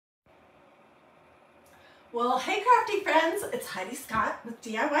Well, hey crafty friends, it's Hiedi Scott with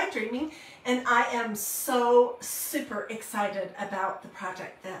DIY and I am so super excited about the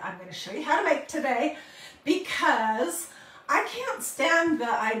project that I'm going to show you how to make today, because I can't stand the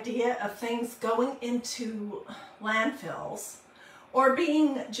idea of things going into landfills or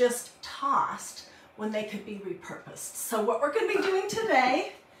being just tossed when they could be repurposed. So what we're going to be doing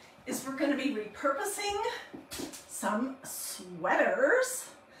today is we're going to be repurposing some sweaters.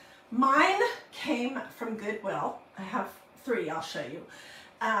 Mine came from Goodwill. I have 3, I'll show you.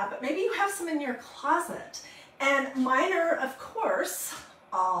 But maybe you have some in your closet. And mine are, of course,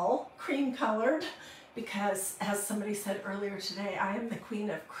 all cream colored because, as somebody said earlier today, I am the queen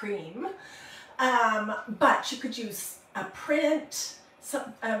of cream. But you could use a print,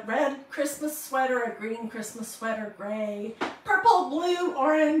 a red Christmas sweater, a green Christmas sweater, gray, purple, blue,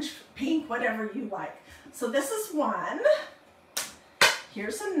 orange, pink, whatever you like. So this is one.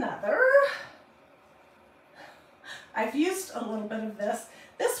 Here's another. I've used a little bit of this.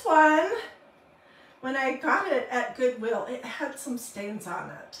 This one, when I got it at Goodwill, it had some stains on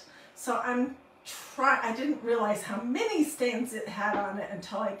it. So I didn't realize how many stains it had on it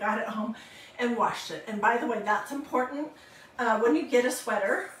until I got it home and washed it. And by the way, that's important. When you get a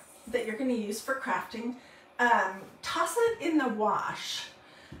sweater that you're going to use for crafting, toss it in the wash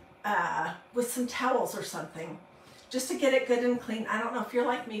with some towels or something, just to get it good and clean. I don't know if you're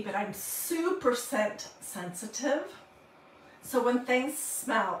like me, but I'm super scent sensitive. So when things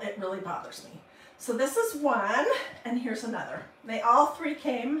smell, it really bothers me. So this is one, and here's another. They all 3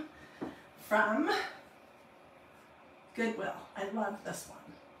 came from Goodwill. I love this one.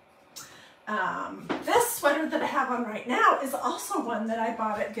 This sweater that I have on right now is also one that I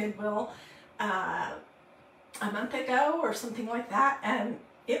bought at Goodwill a month ago or something like that, and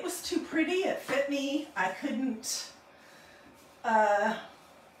it was too pretty. It fit me. I couldn't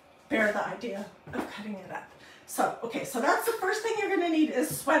bear the idea of cutting it up. So, okay, so that's the first thing you're going to need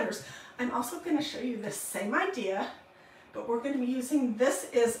is sweaters. I'm also going to show you this same idea, but we're going to be using, this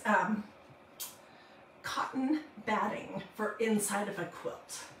is cotton batting for inside of a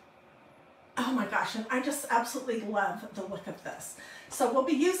quilt. Oh my gosh, and I just absolutely love the look of this. So we'll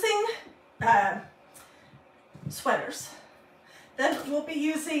be using sweaters. Then we'll be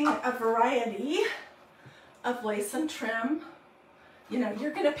using a variety of lace and trim. You know,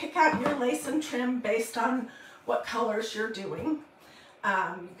 you're going to pick out your lace and trim based on what colors you're doing.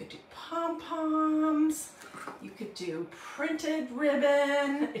 You could do pom-poms. You could do printed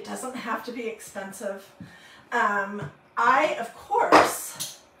ribbon. It doesn't have to be expensive. I, of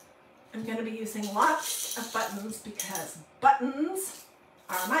course, am going to be using lots of buttons because buttons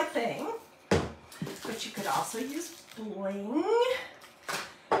are my thing. But you could also use bling.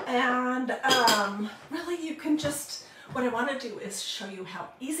 And really you can just, what I want to do is show you how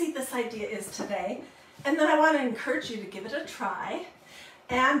easy this idea is today, and then I want to encourage you to give it a try,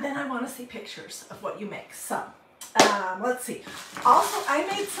 and then I want to see pictures of what you make. So let's see. Also, I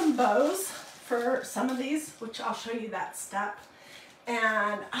made some bows for some of these, which I'll show you that step.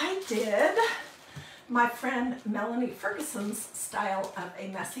 And I did my friend Melanie Ferguson's style of a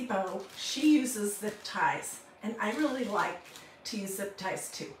messy bow. She uses zip ties, and I really like to use zip ties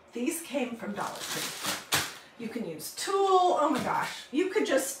too. These came from Dollar Tree. You can use tulle. Oh my gosh, you could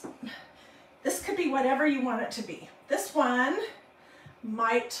just, this could be whatever you want it to be. This one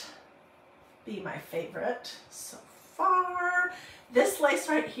might be my favorite so far. This lace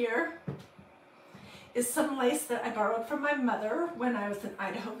right here is some lace that I borrowed from my mother when I was in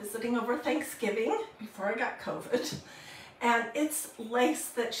Idaho visiting over Thanksgiving before I got COVID. And it's lace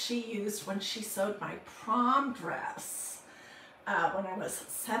that she used when she sewed my prom dress when I was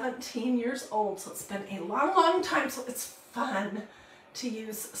 17 years old. So it's been a long, long time. So it's fun to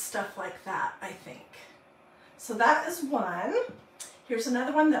use stuff like that, I think. So that is one. Here's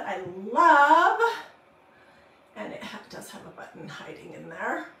another one that I love. And it does have a button hiding in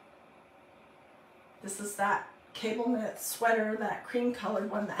there. This is that cable knit sweater, that cream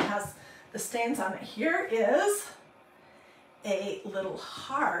colored one that has the stains on it. Here is a little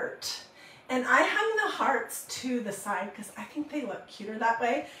heart. And I hung the hearts to the side because I think they look cuter that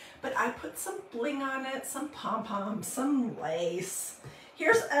way. But I put some bling on it, some pom-poms, some lace.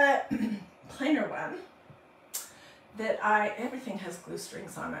 Here's a plainer one that everything has glue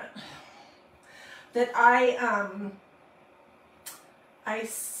strings on it, that I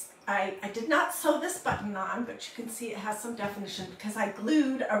did not sew this button on, but you can see it has some definition because I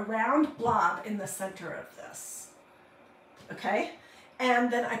glued a round blob in the center of this. Okay?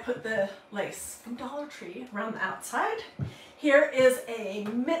 And then I put the lace from Dollar Tree around the outside. Here is a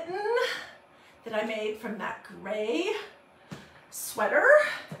mitten that I made from that gray sweater.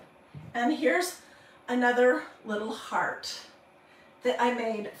 And here's another little heart that I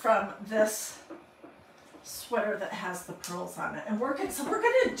made from this sweater that has the pearls on it. And we're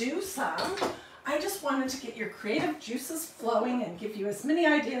gonna do some. I just wanted to get your creative juices flowing and give you as many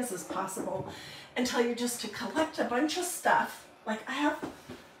ideas as possible and tell you just to collect a bunch of stuff. Like I have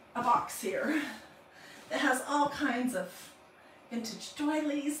a box here that has all kinds of vintage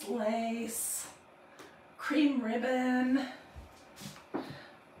doilies, lace, cream ribbon,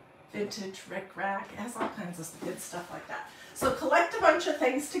 vintage rickrack. It has all kinds of good stuff like that. So collect a bunch of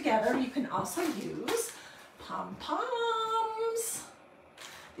things together. You can also use pom-poms.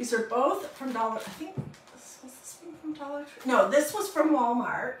 These are both from I think was this one from Dollar Tree? No, this was from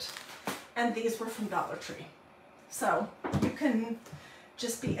Walmart, and these were from Dollar Tree. So you can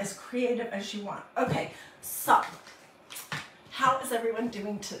just be as creative as you want. Okay, so how is everyone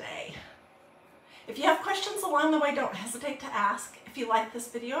doing today? If you have questions along the way, don't hesitate to ask. If you like this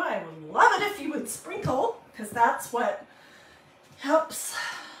video, I would love it if you would sprinkle, because that's what helps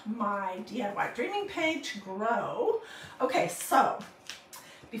my DIY Dreaming page grow. Okay, so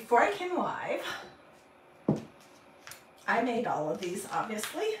before I came live, I made all of these,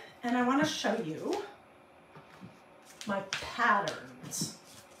 obviously, and I want to show you my patterns.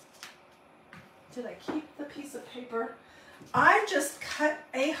 Did I keep the piece of paper? I just cut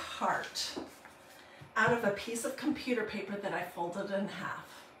a heart out of a piece of computer paper that I folded in half.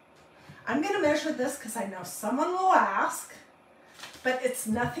 I'm going to measure this because I know someone will ask, but it's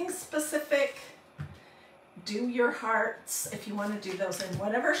nothing specific. Do your hearts if you want to do those in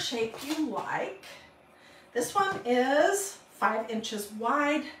whatever shape you like. This one is 5 inches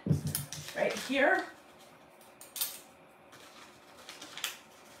wide right here.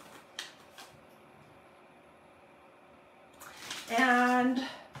 And,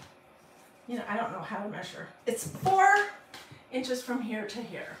 you know, I don't know how to measure. It's 4 inches from here to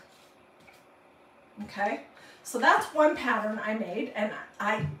here. Okay, so that's one pattern I made, and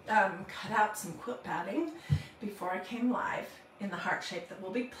I cut out some quilt batting before I came live in the heart shape that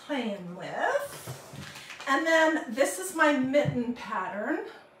we'll be playing with. And then this is my mitten pattern,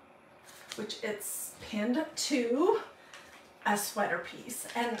 which it's pinned to a sweater piece.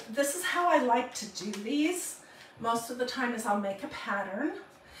 And this is how I like to do these. Most of the time is I'll make a pattern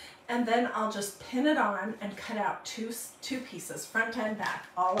and then I'll just pin it on and cut out two pieces, front and back,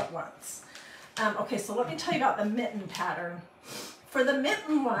 all at once. Okay, so let me tell you about the mitten pattern. For the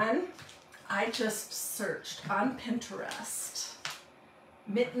mitten one, I just searched on Pinterest,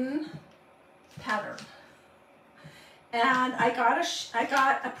 mitten pattern. And I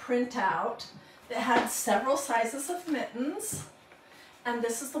got a printout that had several sizes of mittens, and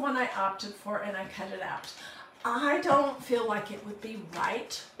this is the one I opted for, and I cut it out. I don't feel like it would be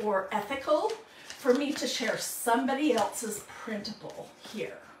right or ethical for me to share somebody else's printable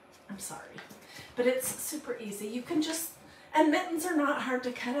here. I'm sorry, but it's super easy. You can just, and mittens are not hard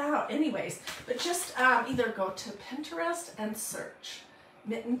to cut out anyways, but just either go to Pinterest and search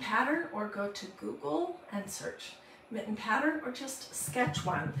mitten pattern, or go to Google and search mitten pattern, or just sketch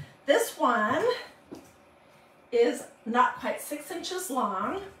one. This one is not quite 6 inches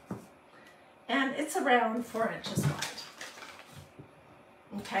long, and it's around 4 inches wide.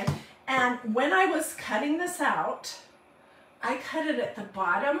 Okay, and when I was cutting this out, I cut it at the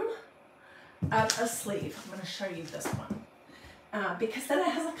bottom of a sleeve. I'm going to show you this one because then it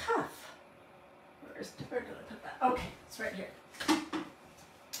has a cuff. Where did I put that? Okay, it's right here.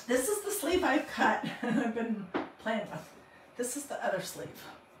 This is the sleeve I've cut and I've been playing with. This is the other sleeve.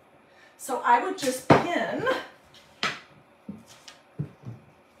 So I would just pin,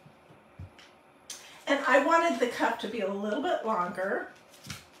 and I wanted the cuff to be a little bit longer.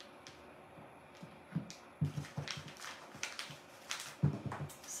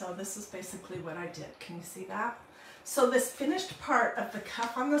 So this is basically what I did. Can you see that? So this finished part of the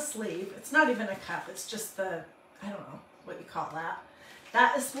cuff on the sleeve, it's not even a cuff, it's just the, I don't know what you call that.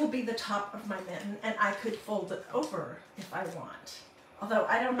 Will be the top of my mitten, and I could fold it over if I want. Although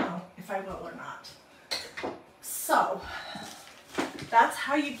I don't know if I will or not. So that's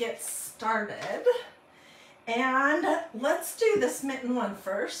how you get started. And let's do this mitten one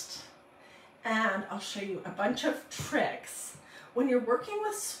first. And I'll show you a bunch of tricks. When you're working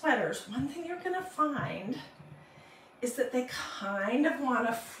with sweaters, one thing you're gonna find is that they kind of want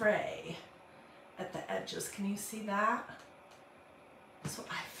to fray at the edges. Can you see that? So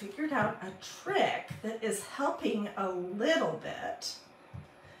I figured out a trick that is helping a little bit.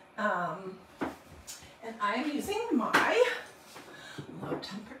 And I'm using my low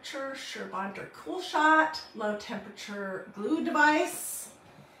temperature Surebonder Cool Shot low temperature glue device.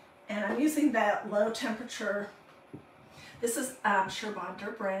 And I'm using that low temperature. This is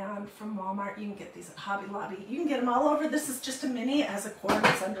Sherbonder brand from Walmart. You can get these at Hobby Lobby. You can get them all over. This is just a mini as a cord.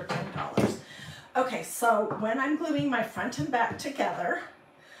 It's under $10. Okay, so when I'm gluing my front and back together,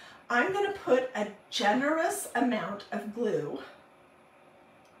 I'm going to put a generous amount of glue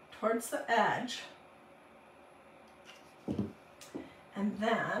towards the edge. And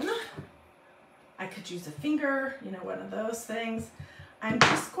then I could use a finger, you know, one of those things. I'm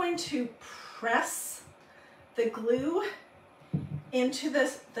just going to press the glue into the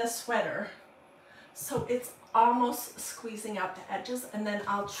sweater so it's almost squeezing out the edges, and then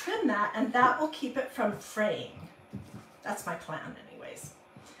I'll trim that, and that will keep it from fraying. That's my plan anyways.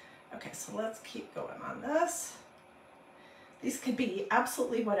 Okay, so let's keep going on this. These could be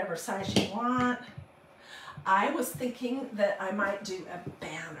absolutely whatever size you want. I was thinking that I might do a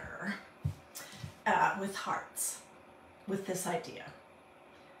banner with hearts with this idea.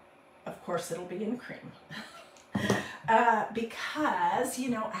 Of course, it'll be in cream. Because, you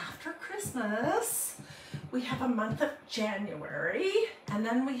know, after Christmas, we have a month of January, and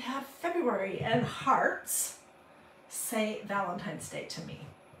then we have February, and hearts say Valentine's Day to me.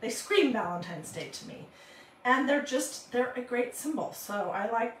 They scream Valentine's Day to me. And they're a great symbol. So I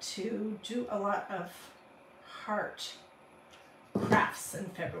like to do a lot of heart crafts in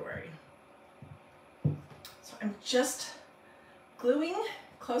February. So I'm just gluing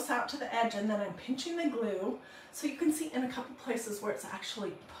close out to the edge, and then I'm pinching the glue so you can see in a couple places where it's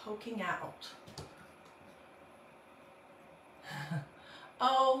actually poking out.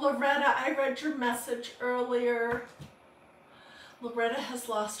 Oh, Loretta, I read your message earlier. Loretta has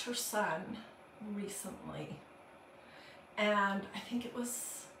lost her son recently, and I think it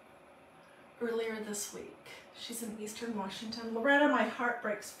was earlier this week. She's in Eastern Washington. Loretta, my heart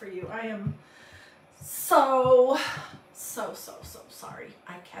breaks for you. I am so sorry.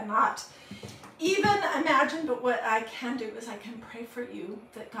 I cannot even imagine, but what I can do is I can pray for you,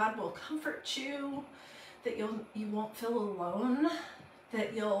 that God will comfort you, that you won't feel alone,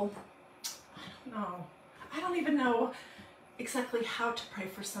 that you'll, I don't even know exactly how to pray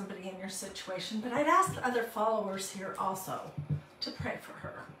for somebody in your situation, but I'd ask the other followers here also to pray for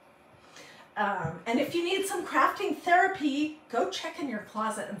her. And if you need some crafting therapy, go check in your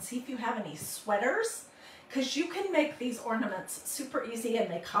closet and see if you have any sweaters, because you can make these ornaments super easy and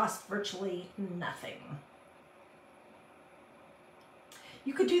they cost virtually nothing.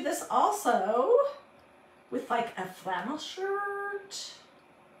 You could do this also with like a flannel shirt.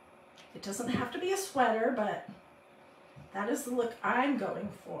 It doesn't have to be a sweater, but that is the look I'm going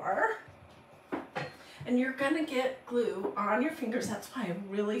for. And you're gonna get glue on your fingers. That's why I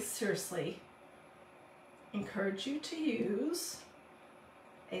really seriously encourage you to use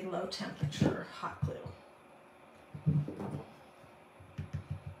a low temperature hot glue.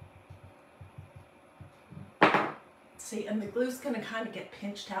 See, and the glue's gonna kind of get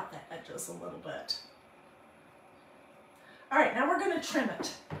pinched out the edges a little bit. All right, now we're gonna trim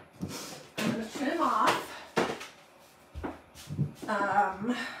it. I'm gonna trim off.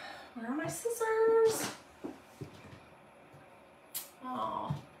 Where are my scissors?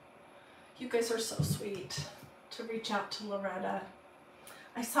 Oh, you guys are so sweet to reach out to Loretta.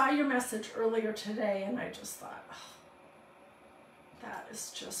 I saw your message earlier today and I just thought, oh, that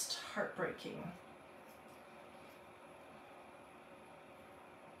is just heartbreaking.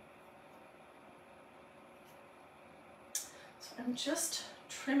 So I'm just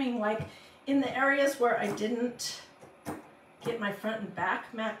trimming like in the areas where I didn't get my front and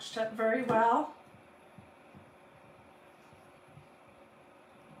back matched up very well.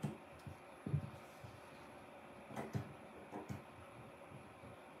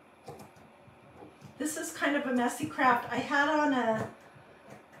 This is kind of a messy craft. I had on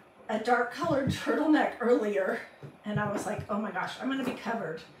a dark colored turtleneck earlier, and I was like, oh my gosh, I'm gonna be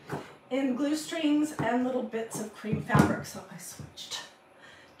covered in glue strings and little bits of cream fabric, so I switched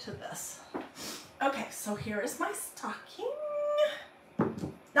to this. Okay, so here is my stocking.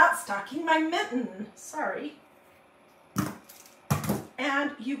 Not stocking, my mitten, sorry.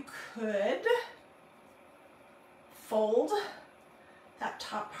 And you could fold that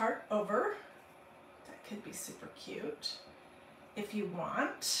top part over. That could be super cute if you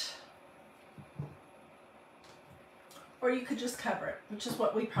want. Or you could just cover it, which is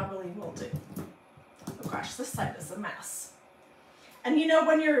what we probably will do. Oh gosh, this side is a mess. And you know,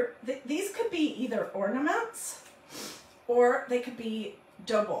 when these could be either ornaments or they could be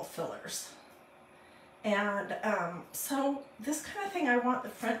dough bowl fillers. And so this kind of thing, I want the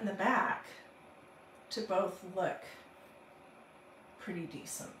front and the back to both look pretty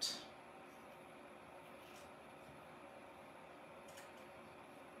decent.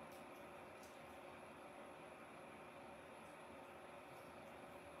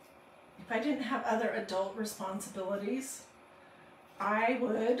 if I didn't have other adult responsibilities, I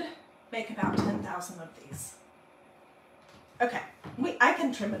would make about 10,000 of these. Okay, I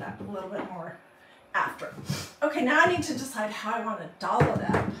can trim it up a little bit more after. Okay, now I need to decide how I want to doll it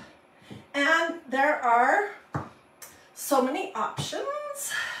up. And there are so many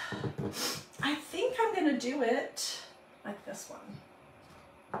options. I think I'm going to do it like this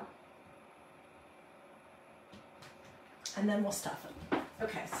one. And then we'll stuff it.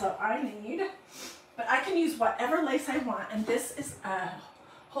 Okay, so I need, but I can use whatever lace I want. And this is a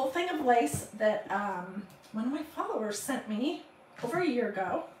whole thing of lace that one of my followers sent me over a year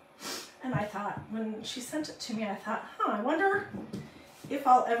ago. And I thought, when she sent it to me, I thought, I wonder if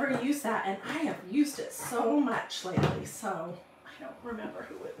I'll ever use that. And I have used it so much lately, so I don't remember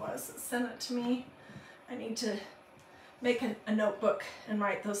who it was that sent it to me. I need to make a notebook and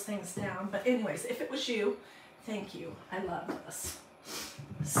write those things down. But anyways, if it was you, thank you. I love this.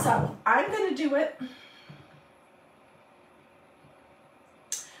 So I'm going to do it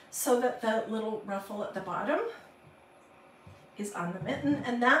so that the little ruffle at the bottom is on the mitten,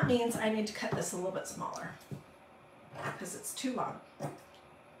 and that means I need to cut this a little bit smaller because it's too long.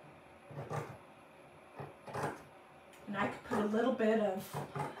 And I could put a little bit of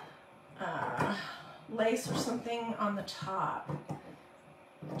lace or something on the top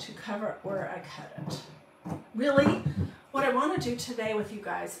to cover where I cut it. Really, what I want to do today with you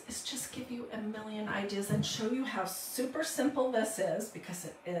guys is just give you a million ideas and show you how super simple this is, because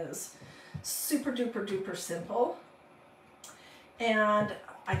it is super duper duper simple. And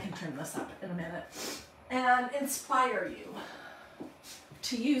I can trim this up in a minute and inspire you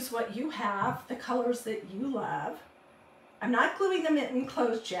to use what you have, the colors that you love. I'm not gluing the mitten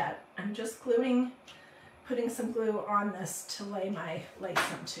closed yet. I'm just putting some glue on this to lay my lace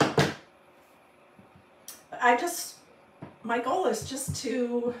into. But my goal is just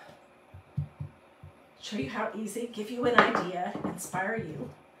to show you how easy, give you an idea, inspire you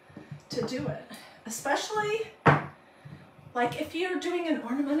to do it. Especially, like if you're doing an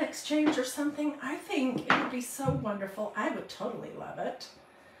ornament exchange or something, I think it would be so wonderful. I would totally love it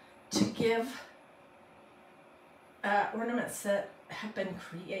to give ornaments that have been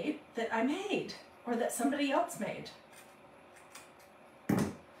that I made or that somebody else made.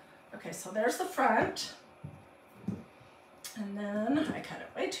 Okay, so there's the front. And then I cut it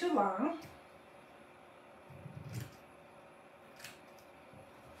way too long.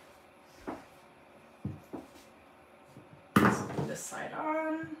 So put this side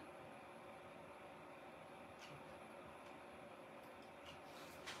on.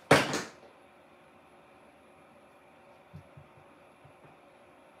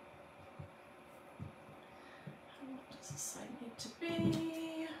 What does this side need to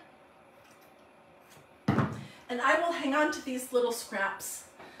be? And I will hang on to these little scraps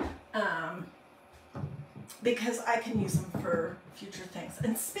because I can use them for future things.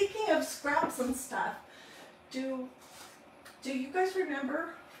 And speaking of scraps and stuff, do you guys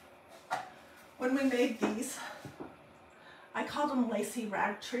remember when we made these? I called them lacy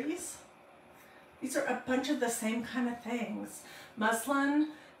rag trees. These are a bunch of the same kind of things.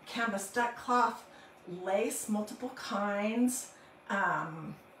 Muslin, canvas duck cloth, lace, multiple kinds.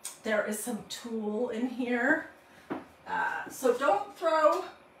 There is some tulle in here. So don't throw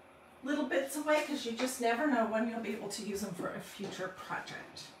little bits away, because you just never know when you'll be able to use them for a future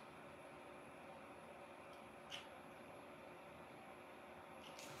project.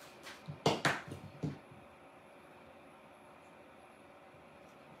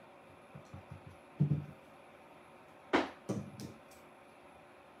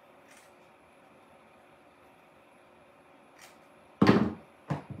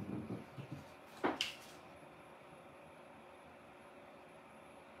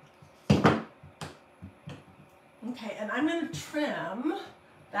 Okay, and I'm going to trim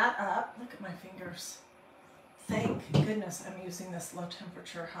that up. Look at my fingers. Thank goodness I'm using this low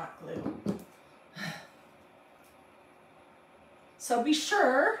temperature hot glue. So be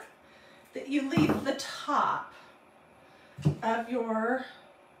sure that you leave the top of your,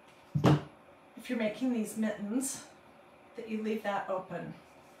 if you're making these mittens, that you leave that open.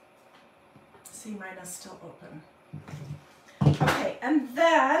 See, mine is still open. Okay, and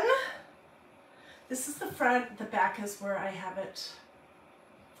then this is the front, the back is where I have it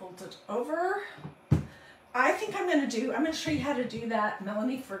folded over. I think I'm going to show you how to do that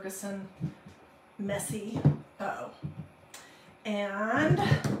Melanie Ferguson messy bow. And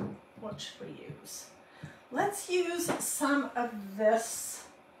what should we use? Let's use some of this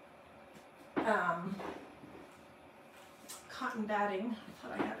cotton batting. I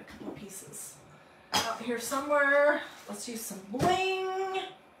thought I had a couple pieces out here somewhere. Let's use some bling.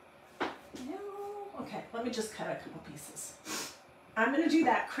 let me just cut a couple pieces. I'm going to do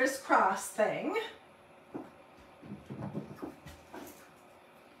that crisscross thing.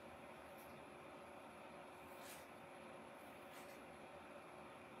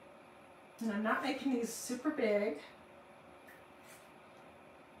 And I'm not making these super big.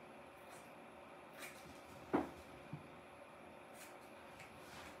 Cut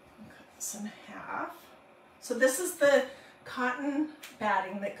this in half. So this is the cotton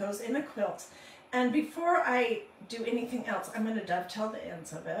batting that goes in a quilt. And before I do anything else, I'm going to dovetail the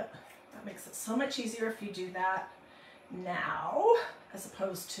ends of it. That makes it so much easier if you do that now, as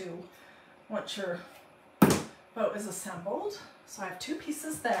opposed to once your bow is assembled. So I have 2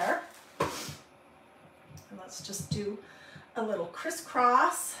 pieces there. And let's just do a little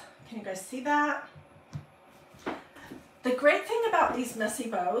crisscross. Can you guys see that? The great thing about these messy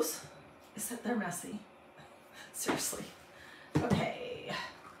bows is that they're messy. Seriously. Okay.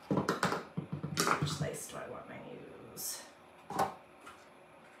 Which lace do I want to use?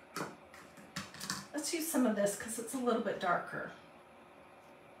 Let's use some of this because it's a little bit darker.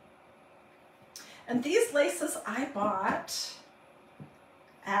 And these laces I bought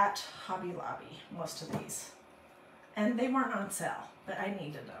at Hobby Lobby, most of these. And they weren't on sale, but I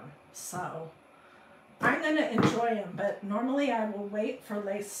needed them. So I'm going to enjoy them, but normally I will wait for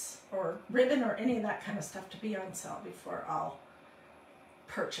lace or ribbon or any of that kind of stuff to be on sale before I'll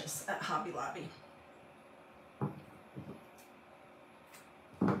purchase at Hobby Lobby.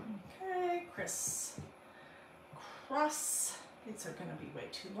 Okay, cross. These are going to be way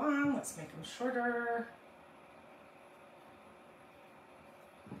too long. Let's make them shorter.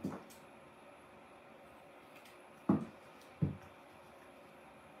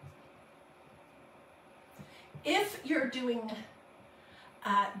 If you're doing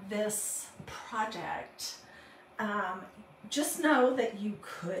this project, just know that you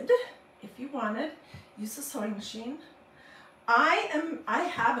could, if you wanted, use a sewing machine. I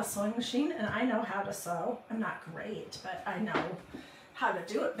have a sewing machine and I know how to sew. I'm not great, but I know how to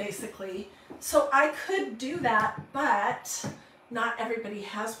do it basically. So I could do that, but not everybody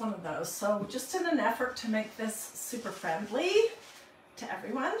has one of those. So just in an effort to make this super friendly to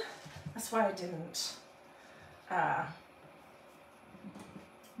everyone, that's why I didn't, why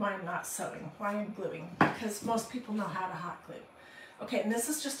I'm not sewing, why I'm gluing, because most people know how to hot glue. Okay, and this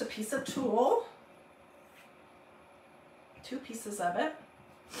is just a piece of tulle. 2 pieces of it.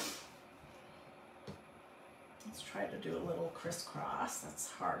 Let's try to do a little crisscross. That's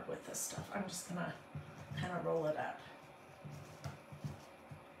hard with this stuff. I'm just gonna kind of roll it up.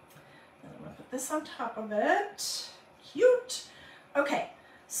 And I'm gonna put this on top of it. Cute. Okay,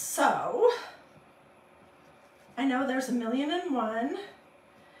 so I know there's 1,000,001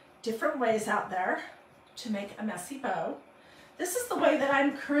 different ways out there to make a messy bow. This is the way that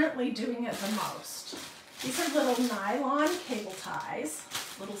I'm currently doing it the most. These are little nylon cable ties,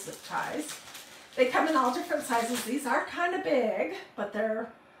 little zip ties. They come in all different sizes. These are kind of big, but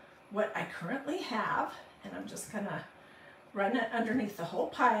they're what I currently have. And I'm just gonna run it underneath the whole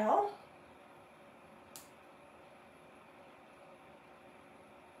pile.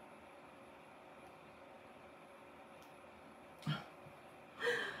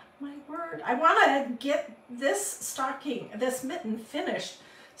 My word, I wanna get this stocking, this mitten finished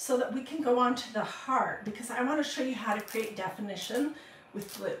so that we can go on to the heart, because I want to show you how to create definition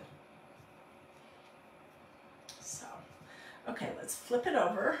with glue. So, okay, let's flip it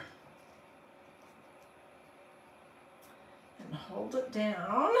over and hold it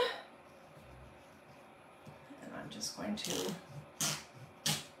down. And I'm just going to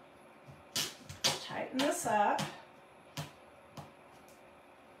tighten this up.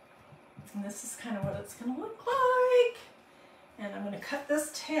 And this is kind of what it's going to look like. And I'm going to cut this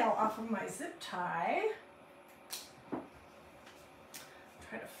tail off of my zip tie.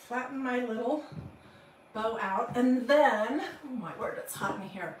 Try to flatten my little bow out. And then, oh my word, it's hot in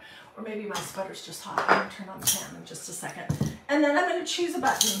here. Or maybe my sweater's just hot. I'm going to turn on the fan in just a second. And then I'm going to choose a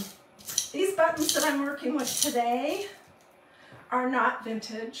button. These buttons that I'm working with today are not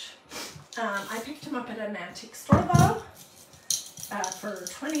vintage. I picked them up at an antique store though for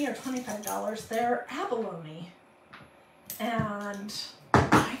 $20 or $25. They're abalone. And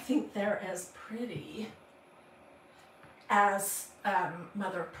I think they're as pretty as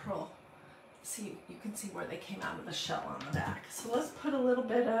mother of pearl. See, you can see where they came out of the shell on the back. So let's put a little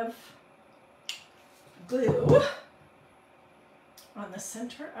bit of glue on the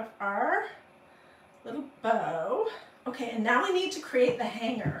center of our little bow. Okay, and now we need to create the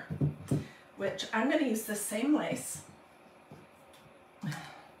hanger, which I'm going to use the same lace.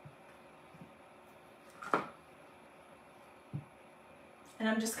 And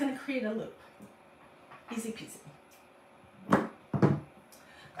I'm just going to create a loop. Easy peasy.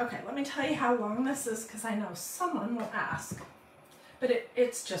 Okay, let me tell you how long this is because I know someone will ask. But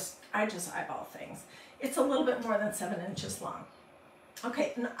it's just, I just eyeball things. It's a little bit more than 7 inches long.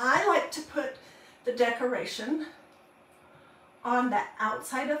 Okay, and I like to put the decoration on the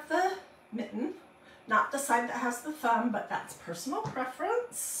outside of the mitten, not the side that has the thumb, but that's personal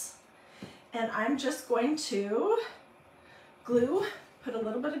preference. And I'm just going to glue, put a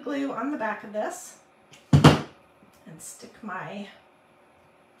little bit of glue on the back of this and stick my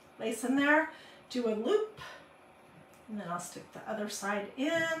lace in there, do a loop, and then I'll stick the other side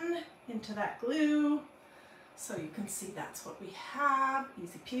into that glue so you can see that's what we have.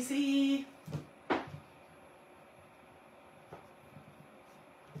 Easy peasy.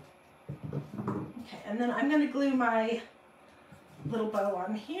 Okay, and then I'm going to glue my little bow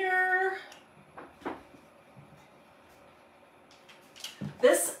on here.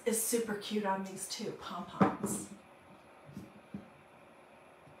 This is super cute on these two pom-poms.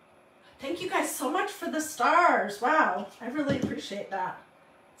 Thank you guys so much for the stars. Wow, I really appreciate that.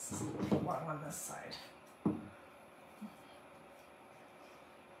 This is a little long on this side.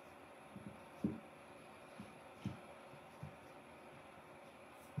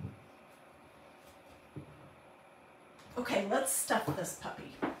 Okay, let's stuff this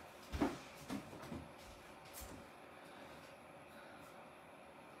puppy.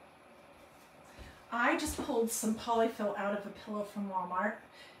 I just pulled some polyfill out of a pillow from Walmart.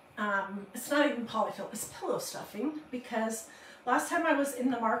 It's not even polyfill, it's pillow stuffing, because last time I was in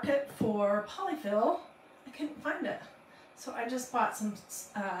the market for polyfill, I couldn't find it. So I just bought some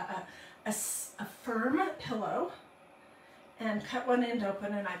a firm pillow and cut one end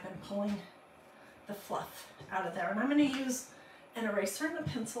open, and I've been pulling the fluff out of there. And I'm going to use an eraser and a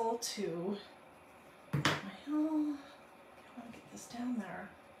pencil to, I want to get this down there.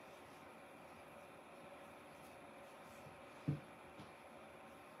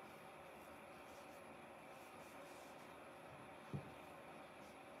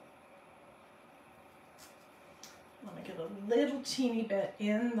 Get a little teeny bit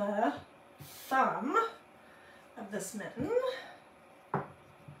in the thumb of this mitten.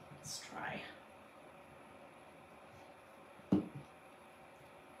 Let's try.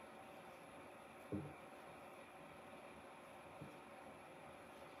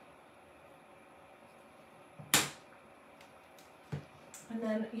 And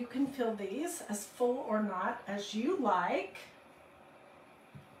then you can fill these as full or not as you like.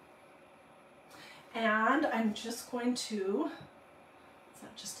 And I'm just going to,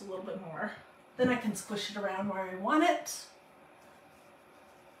 just a little bit more. Then I can squish it around where I want it.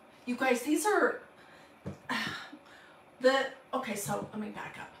 You guys, these are okay, so let me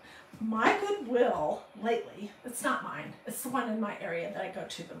back up. My Goodwill lately, it's not mine, it's the one in my area that I go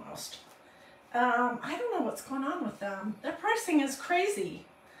to the most. I don't know what's going on with them. Their pricing is crazy.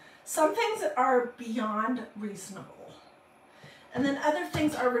 Some things are beyond reasonable. And then other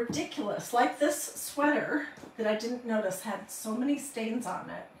things are ridiculous, like this sweater that I didn't notice had so many stains on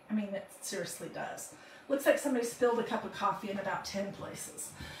it. I mean, it seriously does. Looks like somebody spilled a cup of coffee in about 10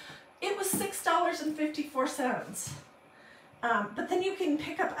 places. It was $6.54. But then you can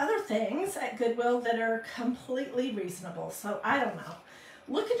pick up other things at Goodwill that are completely reasonable. So I don't know.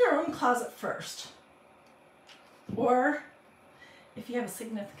 Look at your own closet first. Or if you have a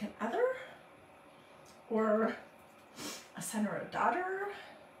significant other, or a son or a daughter,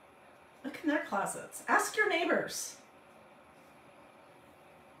 look in their closets. Ask your neighbors.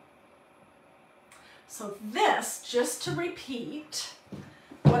 So this, just to repeat,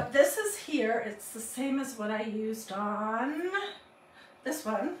 what this is here, it's the same as what I used on this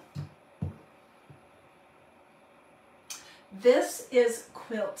one. This is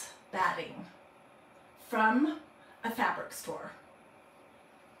quilt batting from a fabric store.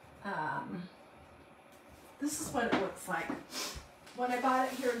 This is what it looks like when I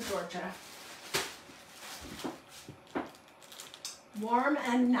bought it here in Georgia. Warm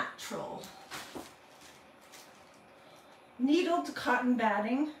and natural. Needled cotton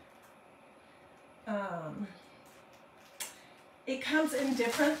batting. It comes in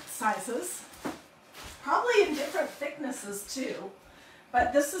different sizes, probably in different thicknesses too.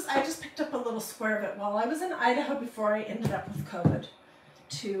 But this is, I just picked up a little square of it while I was in Idaho before I ended up with COVID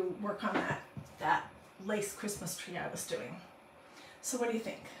to work on that lace Christmas tree I was doing. So what do you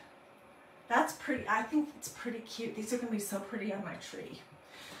think? That's pretty, I think it's pretty cute. These are gonna be so pretty on my tree.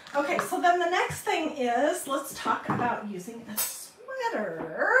 Okay, so then the next thing is, let's talk about using a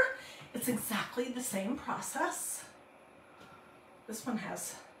sweater. It's exactly the same process. This one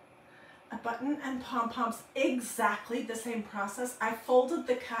has a button and pom-poms, exactly the same process. I folded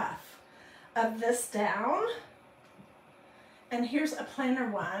the cuff of this down. And here's a plainer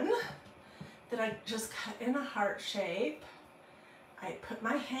one that I just cut in a heart shape. I put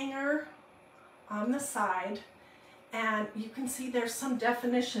my hanger on the side, and you can see there's some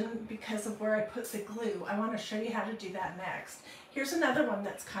definition because of where I put the glue. I want to show you how to do that next. Here's another one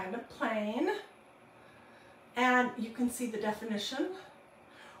that's kind of plain, and you can see the definition,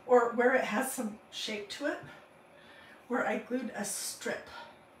 or where it has some shape to it, where I glued a strip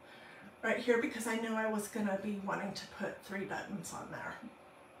right here because I knew I was going to be wanting to put 3 buttons on there.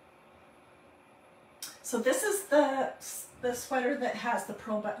 So this is the sweater that has the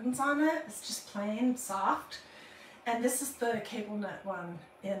pearl buttons on it. It's just plain soft. And this is the cable knit one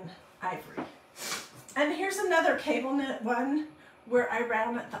in ivory. And here's another cable knit one where I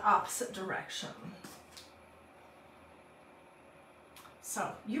ran it the opposite direction.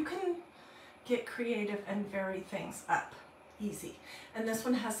 So you can get creative and vary things up easy. And this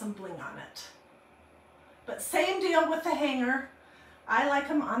one has some bling on it. But same deal with the hanger. I like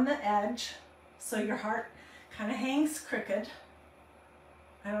them on the edge, so your heart kind of hangs crooked.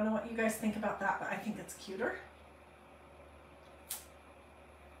 I don't know what you guys think about that, but I think it's cuter.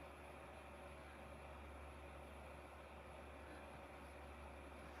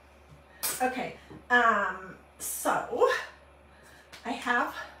 Okay, so I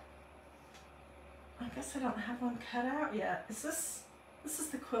guess I don't have one cut out yet. This is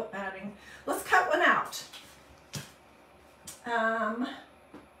the quilt batting. Let's cut one out.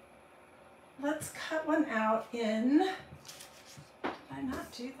 Let's cut one out in, did I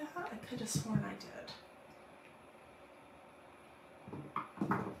not do that? I could have sworn I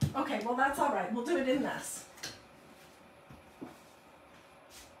did. Okay, well that's all right. We'll do it in this.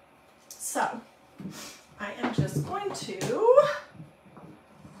 So, I am just going to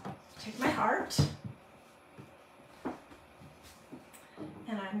take my heart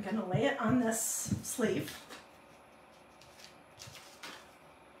and I'm going to lay it on this sleeve.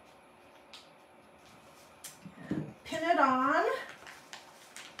 And pin it on.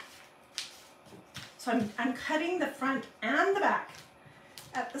 So I'm cutting the front and the back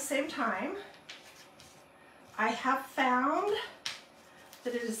at the same time. I have found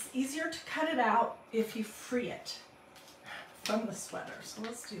that it is easier to cut it out if you free it from the sweater. So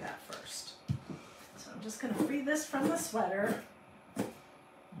let's do that first. So I'm just going to free this from the sweater.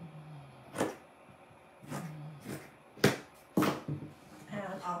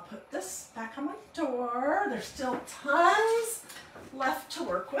 And I'll put this back on my door. There's still tons left to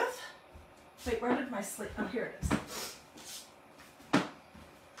work with. Wait, where did my sleeve? Oh, here it is.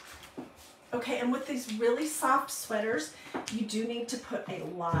 Okay, and with these really soft sweaters, you do need to put a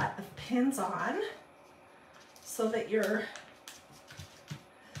lot of pins on so that your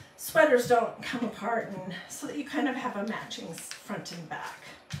sweaters don't come apart and so that you kind of have a matching front and back.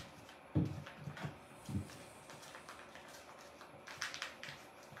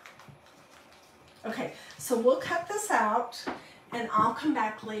 Okay, so we'll cut this out and I'll come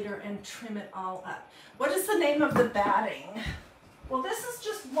back later and trim it all up. What is the name of the batting? Well, this is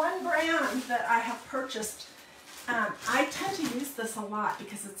just one brand that I have purchased. I tend to use this a lot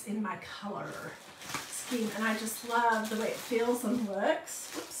because it's in my color scheme, and I just love the way it feels and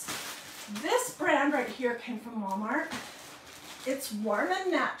looks. Oops. This brand right here came from Walmart. It's warm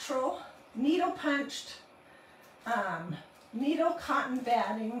and natural, needle punched, needle cotton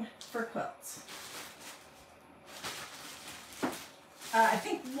batting for quilts. I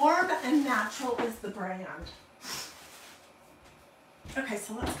think Warm and Natural is the brand. Okay,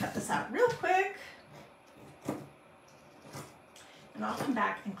 so let's cut this out real quick. And I'll come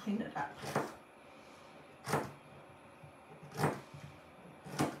back and clean it up.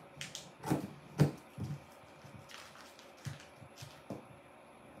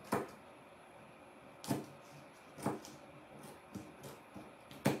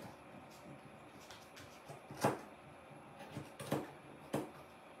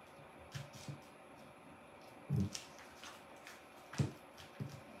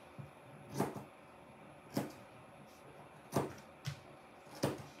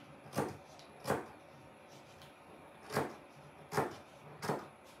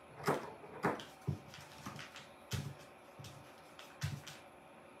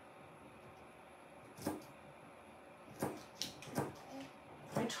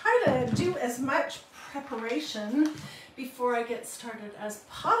 Try to do as much preparation before I get started as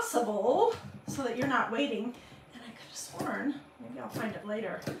possible so that you're not waiting. And I could have sworn, maybe I'll find it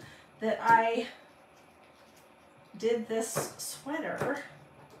later, that I did this sweater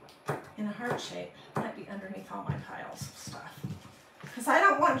in a heart shape. It might be underneath all my piles of stuff. Because I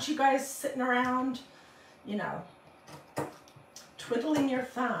don't want you guys sitting around, you know, twiddling your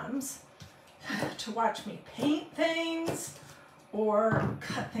thumbs to watch me paint things or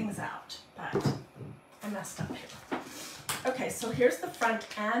cut things out, but I messed up here. Okay, so here's the front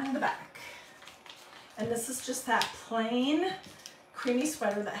and the back. And this is just that plain creamy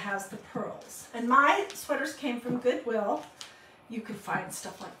sweater that has the pearls. And my sweaters came from Goodwill. You could find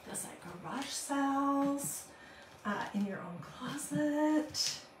stuff like this at garage sales, in your own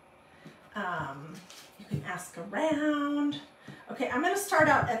closet. You can ask around. Okay, I'm going to start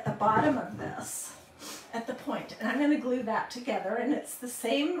out at the bottom of this, at the point, and I'm going to glue that together. And it's the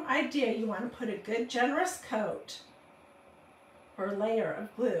same idea. You want to put a good generous coat or layer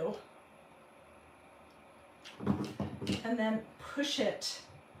of glue, and then push it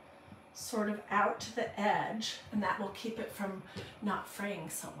sort of out to the edge, and that will keep it from not fraying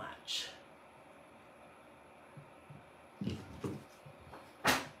so much.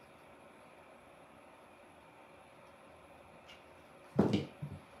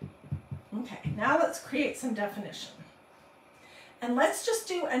 Okay, now let's create some definition. And let's just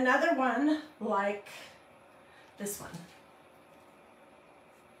do another one like this one.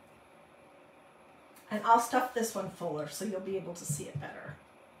 And I'll stuff this one fuller so you'll be able to see it better.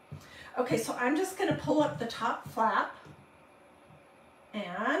 Okay, so I'm just going to pull up the top flap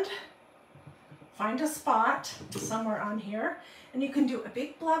and find a spot somewhere on here. And you can do a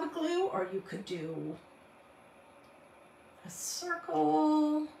big blob of glue, or you could do a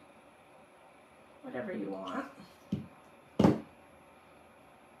circle, whatever you want. I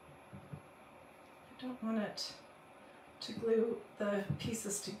don't want it to glue the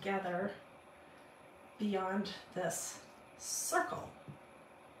pieces together beyond this circle.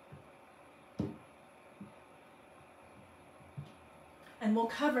 And we'll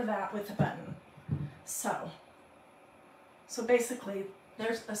cover that with a button. So basically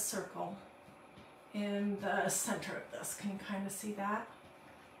there's a circle in the center of this. Can you kind of see that?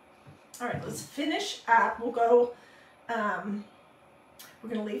 All right, let's finish up. We'll go, we're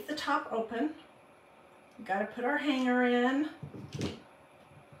gonna leave the top open. We gotta put our hanger in.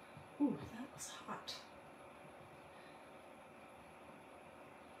 Ooh, that was hot.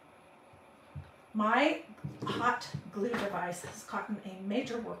 My hot glue device has gotten a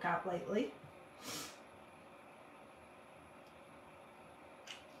major workout lately.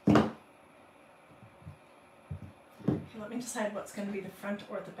 Okay, let me decide what's going to be the front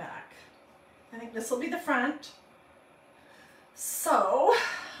or the back. I think this will be the front. So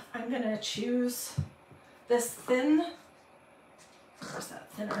I'm going to choose this thin, where's that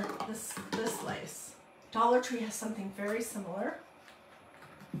thinner? This lace. Dollar Tree has something very similar.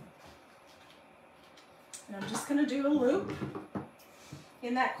 And I'm just going to do a loop.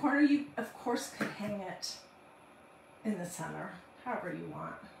 In that corner, you of course could hang it in the center, however you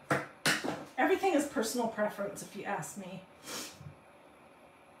want. Everything is personal preference, if you ask me.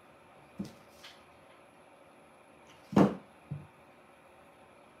 That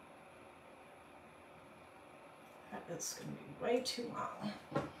is going to be way too long.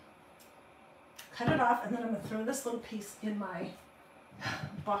 Cut it off, and then I'm going to throw this little piece in my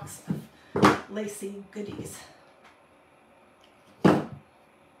box of lacy goodies.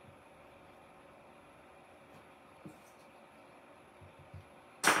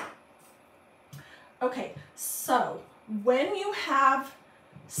 Okay, so when you have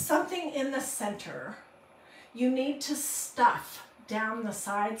something in the center, you need to stuff down the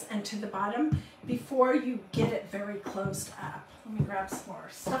sides and to the bottom before you get it very closed up. Let me grab some more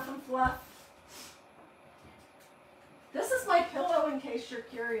Stuff and Fluff. This is my pillow in case you're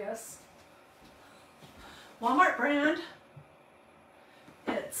curious. Walmart brand.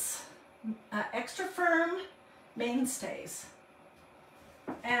 It's extra firm mainstays.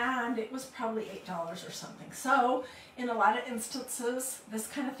 And it was probably $8 or something. So in a lot of instances, this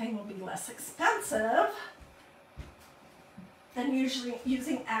kind of thing will be less expensive than usually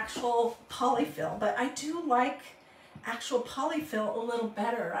using actual polyfill. But I do like actual polyfill a little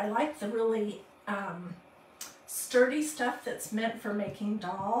better. I like the really sturdy stuff that's meant for making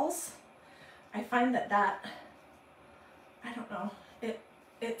dolls. I find that I don't know,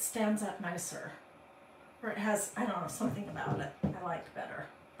 it stands up nicer. Or it has, I don't know, something about it I like better.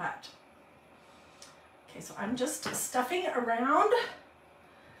 But, okay, so I'm just stuffing around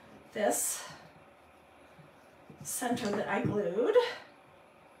this center that I glued.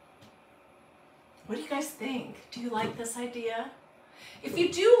 What do you guys think? Do you like this idea? If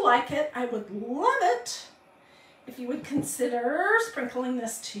you do like it, I would love it if you would consider sprinkling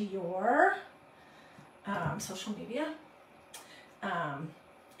this to your social media.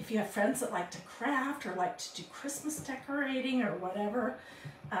 If you have friends that like to craft or like to do Christmas decorating or whatever,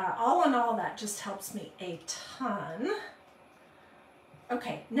 all in all, that just helps me a ton.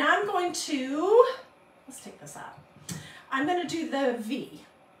 Okay, now I'm going to, let's take this out. I'm going to do the V,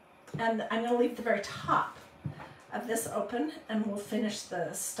 and I'm going to leave the very top of this open, and we'll finish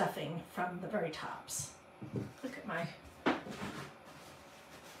the stuffing from the very tops. Look at my, okay.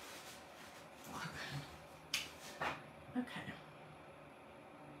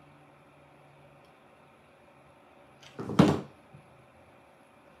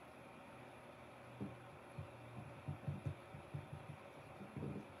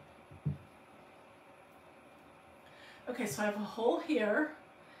 Okay, so I have a hole here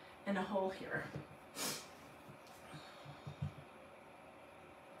and a hole here.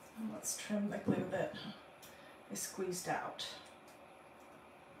 And let's trim the glue that I squeezed out.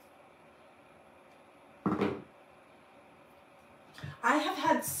 I have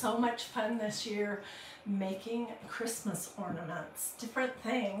had so much fun this year making Christmas ornaments, different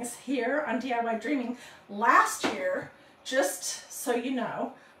things here on DiyDreaming. Last year, just so you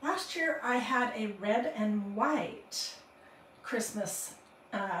know, last year I had a red and white Christmas,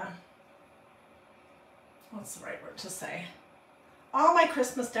 what's the right word to say? All my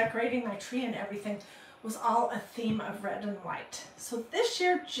Christmas decorating, my tree and everything was all a theme of red and white. So this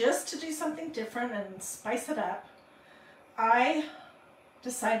year, just to do something different and spice it up, I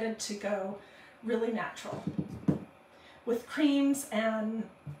decided to go really natural with creams and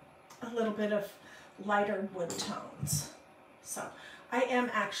a little bit of lighter wood tones. So I am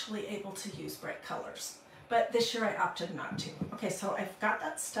actually able to use bright colors, but this year I opted not to. Okay, so I've got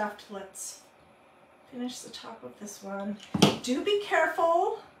that stuffed. Let's finish the top of this one. Do be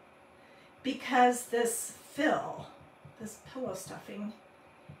careful because this fill, this pillow stuffing,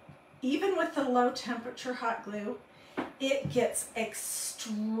 even with the low temperature hot glue, it gets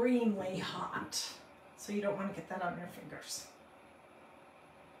extremely hot. So you don't want to get that on your fingers.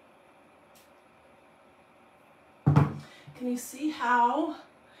 Can you see how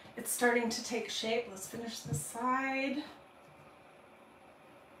it's starting to take shape? Let's finish this side.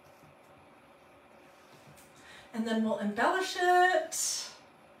 And then we'll embellish it.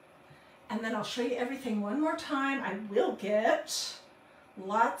 And then I'll show you everything one more time. I will get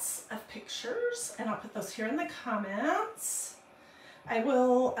lots of pictures and I'll put those here in the comments. I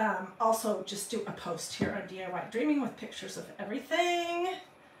will also just do a post here on DiyDreaming with pictures of everything.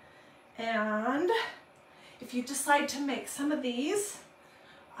 And if you decide to make some of these,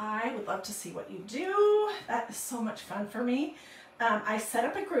 I would love to see what you do. That is so much fun for me. I set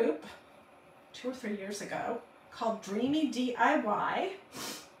up a group 2 or 3 years ago called Dreamy DIY.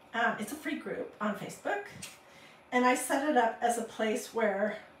 It's a free group on Facebook. And I set it up as a place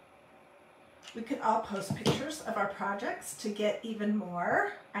where we could all post pictures of our projects to get even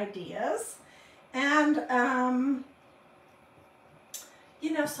more ideas. And,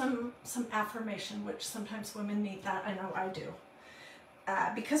 you know, some affirmation, which sometimes women need that. I know I do.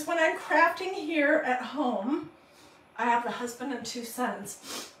 Because when I'm crafting here at home, I have a husband and 2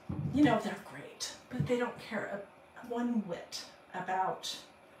 sons. You know, they're great, but they don't care one whit about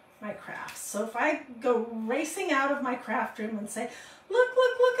my crafts. So if I go racing out of my craft room and say, look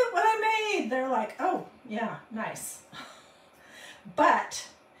at what I made, they're like, oh yeah, nice. But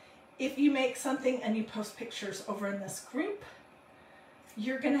if you make something and you post pictures over in this group,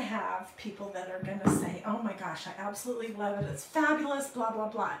 you're gonna have people that are gonna say, oh my gosh, I absolutely love it, it's fabulous, blah, blah,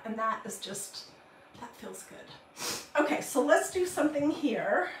 blah. And that is just, that feels good. Okay, so let's do something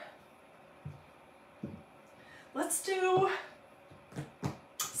here. Let's do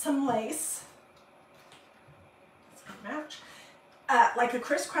some lace. That's gonna match. Like a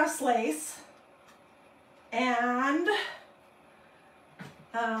crisscross lace. And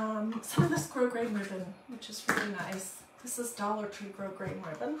some of this grosgrain ribbon, which is really nice. This is Dollar Tree grosgrain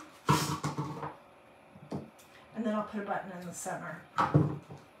ribbon. And then I'll put a button in the center.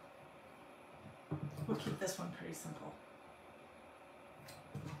 We'll keep this one pretty simple.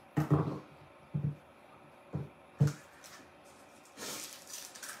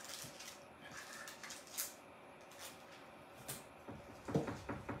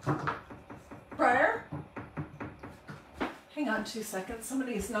 Briar? Hang on 2 seconds.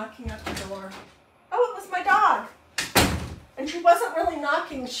 Somebody is knocking at the door. Oh, it was my dog. And she wasn't really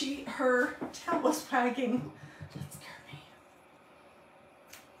knocking. Her tail was wagging. That scared me.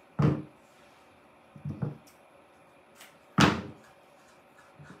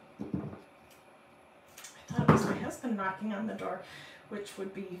 I thought it was my husband knocking on the door, which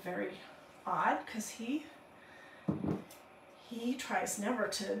would be very odd because he tries never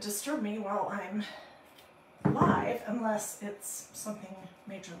to disturb me while I'm live unless it's something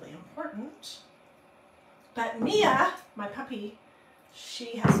majorly important. But Mia, my puppy,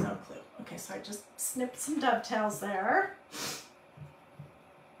 she has no clue. Okay, so I just snipped some dovetails there.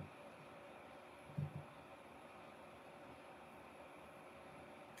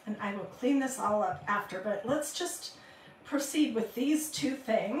 and I will clean this all up after, but let's just proceed with these two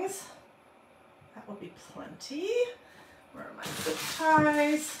things. That will be plenty. Where are my zip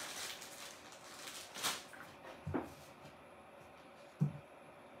ties?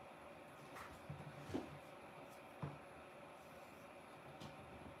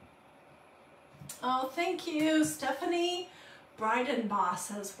 Oh, thank you, Stephanie. Bride and Boss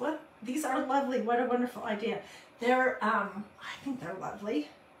says, "What? These are lovely. What a wonderful idea." They're, I think they're lovely.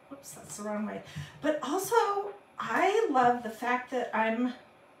 Whoops, that's the wrong way. But also, I love the fact that I'm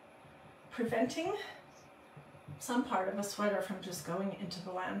preventing some part of a sweater from just going into the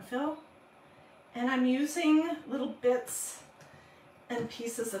landfill. And I'm using little bits and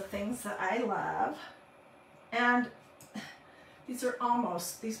pieces of things that I love. And these are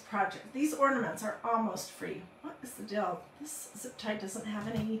almost, these ornaments are almost free. What is the deal? This zip tie doesn't have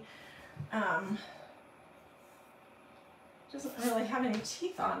any, doesn't really have any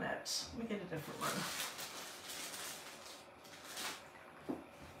teeth on it. Let me get a different one.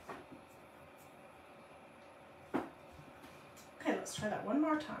 Okay, let's try that one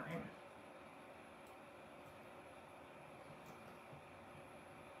more time.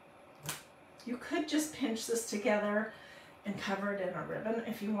 You could just pinch this together and cover it in a ribbon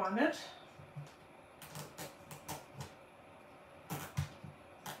if you wanted.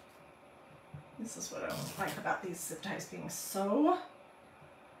 This is what I don't like about these zip ties being so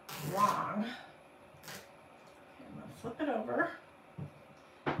long. Okay, I'm going to flip it over.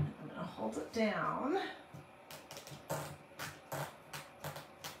 And I'm going to hold it down.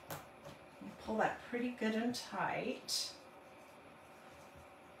 And pull that pretty good and tight.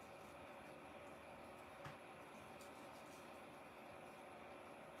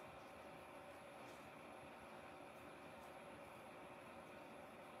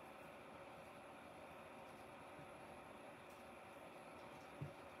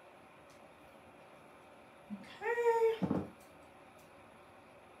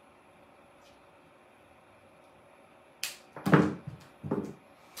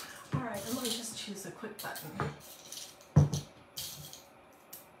 Choose a quick button.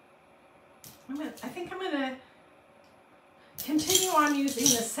 I think I'm going to continue on using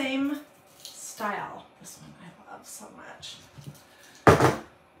the same style. This one I love so much.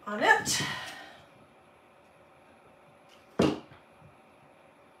 On it.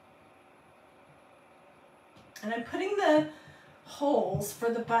 And I'm putting the holes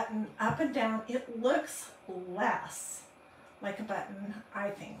for the button up and down. It looks less like a button, I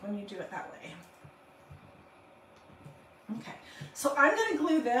think, when you do it that way. Okay, so I'm going to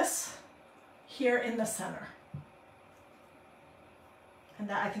glue this here in the center. And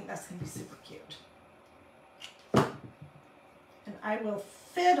that, I think that's going to be super cute. And I will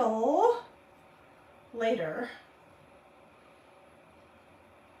fiddle later.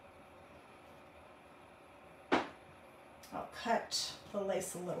 I'll cut the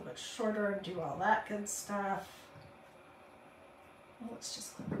lace a little bit shorter and do all that good stuff. Well, let's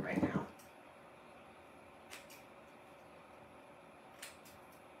just clip it right now.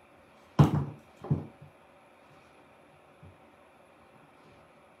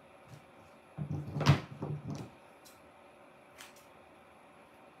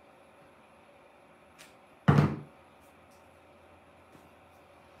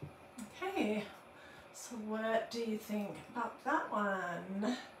 Okay, so what do you think about that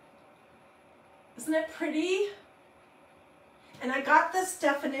one? Isn't it pretty? And I got this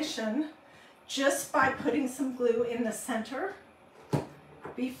definition just by putting some glue in the center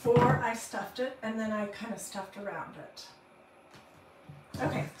before I stuffed it, and then I kind of stuffed around it.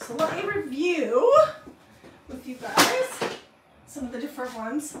 Okay, so let me review with you guys some of the different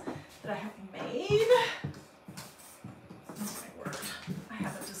ones that I have made. Oh my word, I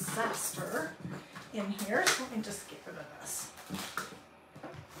have a disaster in here, so let me just get rid of this.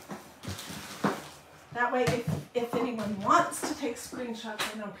 That way, if anyone wants to take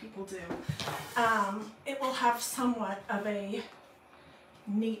screenshots, I know people do, it will have somewhat of a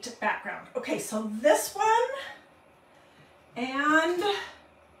neat background. Okay, so this one, and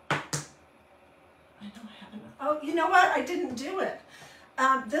I know I have enough. Oh, you know what? I didn't do it.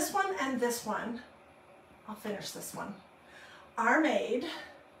 This one and this one, I'll finish this one, are made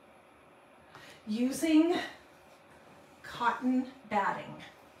using cotton batting,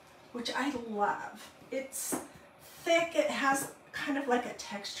 which I love. It's thick, it has kind of like a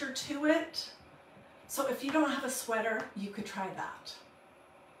texture to it. So if you don't have a sweater, you could try that.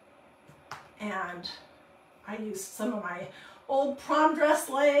 And I used some of my old prom dress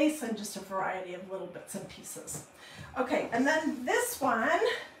lace and just a variety of little bits and pieces. Okay, and then this one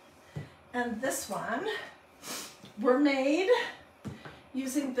and this one were made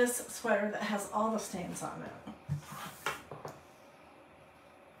using this sweater that has all the stains on it.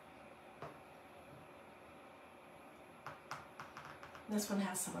 This one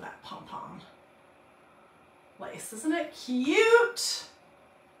has some of that pom-pom lace. Isn't it cute?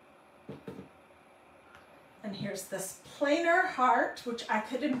 And here's this plainer heart, which I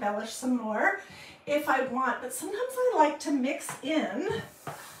could embellish some more if I want, but sometimes I like to mix in,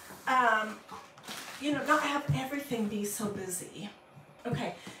 you know, not have everything be so busy.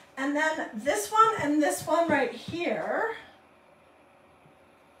 Okay, and then this one and this one right here.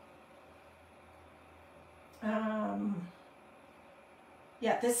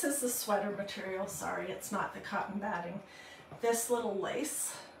 Yeah, this is the sweater material. Sorry, it's not the cotton batting. This little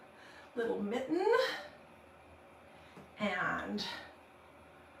lace, little mitten, and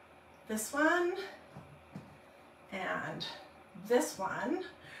this one, and this one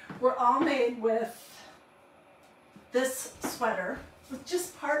were all made with this sweater, with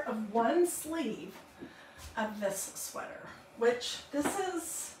just part of one sleeve of this sweater, which this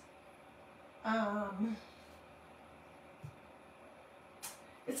is,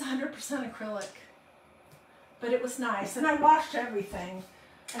 it's 100% acrylic, but it was nice. And I washed everything.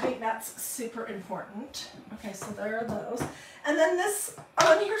 I think that's super important. Okay, so there are those. And then this,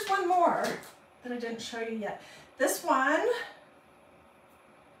 oh, and here's one more that I didn't show you yet. This one,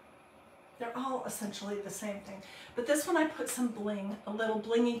 they're all essentially the same thing. But this one I put some bling, a little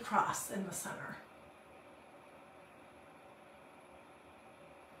blingy cross in the center.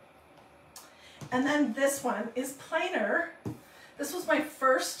 And then this one is plainer. This was my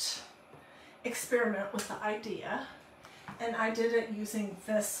first experiment with the idea, and I did it using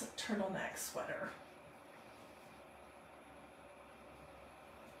this turtleneck sweater.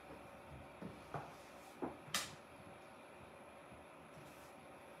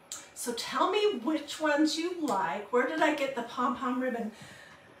 So tell me which ones you like. Where did I get the pom-pom ribbon?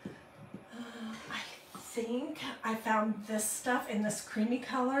 I think I found this stuff in this creamy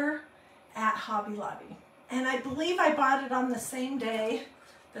color at Hobby Lobby. And I believe I bought it on the same day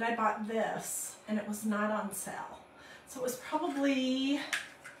that I bought this, and it was not on sale. So it was probably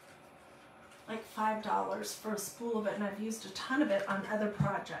like $5 for a spool of it, and I've used a ton of it on other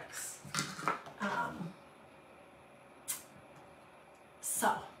projects.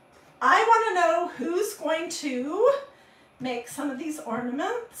 So I want to know who's going to make some of these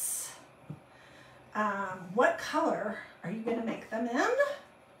ornaments. What color are you going to make them in?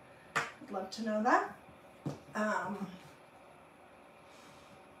 I'd love to know that.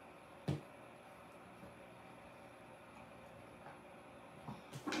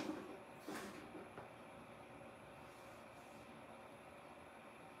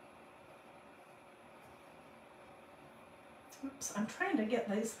 Oops, I'm trying to get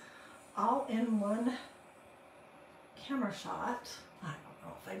these all in one camera shot. I don't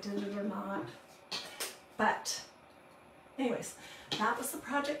know if I did it or not, but anyways, that was the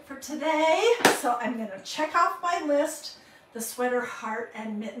project for today. So I'm going to check off my list, the sweater, heart,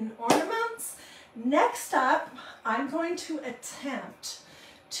 and mitten ornaments. Next up, I'm going to attempt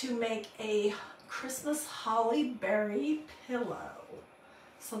to make a Christmas holly berry pillow.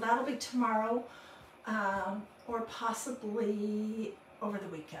 So that'll be tomorrow, or possibly over the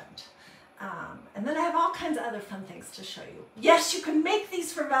weekend. And then I have all kinds of other fun things to show you. Yes, you can make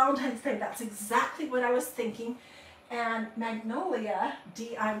these for Valentine's Day. That's exactly what I was thinking. And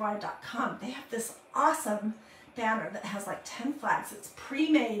MagnoliaDIY.com, they have this awesome banner that has like 10 flags. It's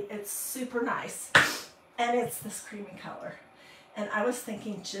pre-made, it's super nice, and it's this creamy color. And I was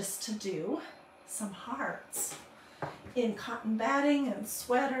thinking just to do some hearts in cotton batting and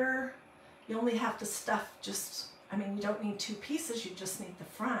sweater. You only have to stuff just, I mean, you don't need two pieces, you just need the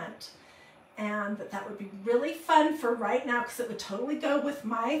front. And that would be really fun for right now because it would totally go with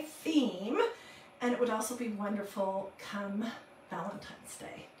my theme. And it would also be wonderful come Valentine's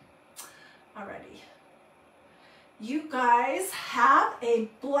Day. Alrighty. You guys have a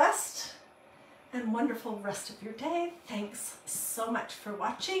blessed and wonderful rest of your day. Thanks so much for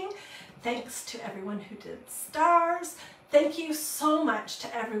watching. Thanks to everyone who did stars. Thank you so much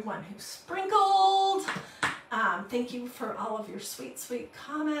to everyone who sprinkled. Thank you for all of your sweet, sweet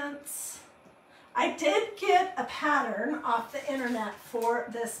comments. I did get a pattern off the internet for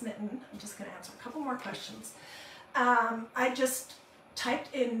this mitten. I'm just going to answer a couple more questions. I just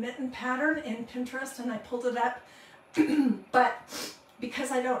typed in mitten pattern in Pinterest and I pulled it up, but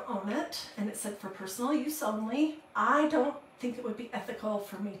because I don't own it and it said for personal use only, I don't think it would be ethical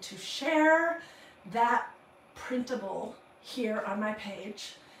for me to share that printable here on my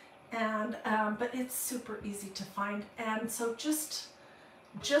page. And but it's super easy to find, and so just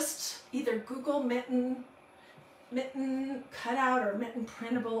either Google mitten mitten cutout or mitten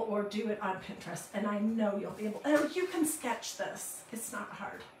printable or do it on Pinterest, and I know you'll be able, or you can sketch this. It's not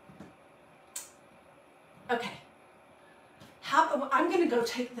hard. Okay. I'm going to go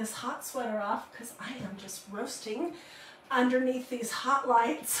take this hot sweater off because I am just roasting underneath these hot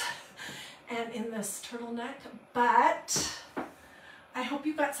lights and in this turtleneck, but I hope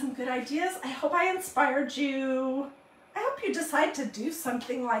you got some good ideas. I hope I inspired you. I hope you decide to do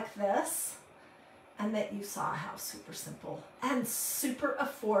something like this and that you saw how super simple and super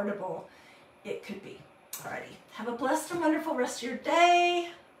affordable it could be. Alrighty, have a blessed and wonderful rest of your day.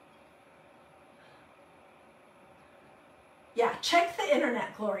 Yeah, check the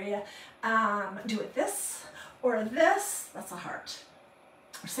internet, Gloria. Do it this or this, that's a heart.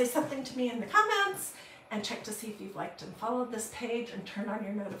 Or say something to me in the comments, and check to see if you've liked and followed this page and turn on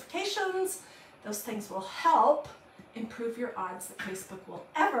your notifications. Those things will help improve your odds that Facebook will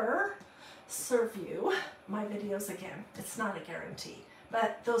ever serve you my videos again. It's not a guarantee,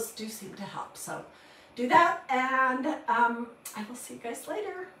 but those do seem to help. So do that, and I will see you guys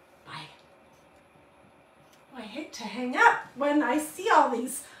later. Bye. Oh, I hate to hang up when I see all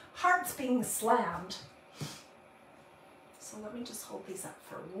these hearts being slammed. So let me just hold these up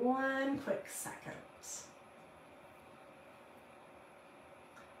for one quick second.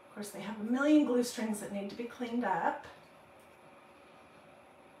 Of course, they have a million glue strings that need to be cleaned up.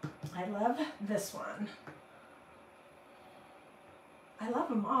 I love this one. I love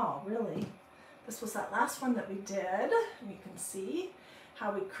them all, really. This was that last one that we did, and you can see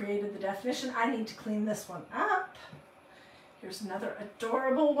how we created the definition. I need to clean this one up. Here's another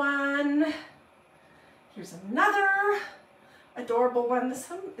adorable one. Here's another adorable one. This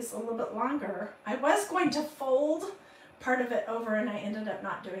one is a little bit longer. I was going to fold part of it over, and I ended up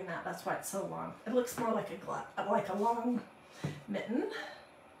not doing that. That's why it's so long. It looks more like a glove, like a long mitten.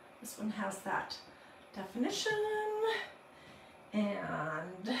 This one has that definition,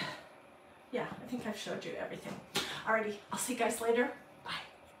 and yeah, I think I've showed you everything. Alrighty, I'll see you guys later.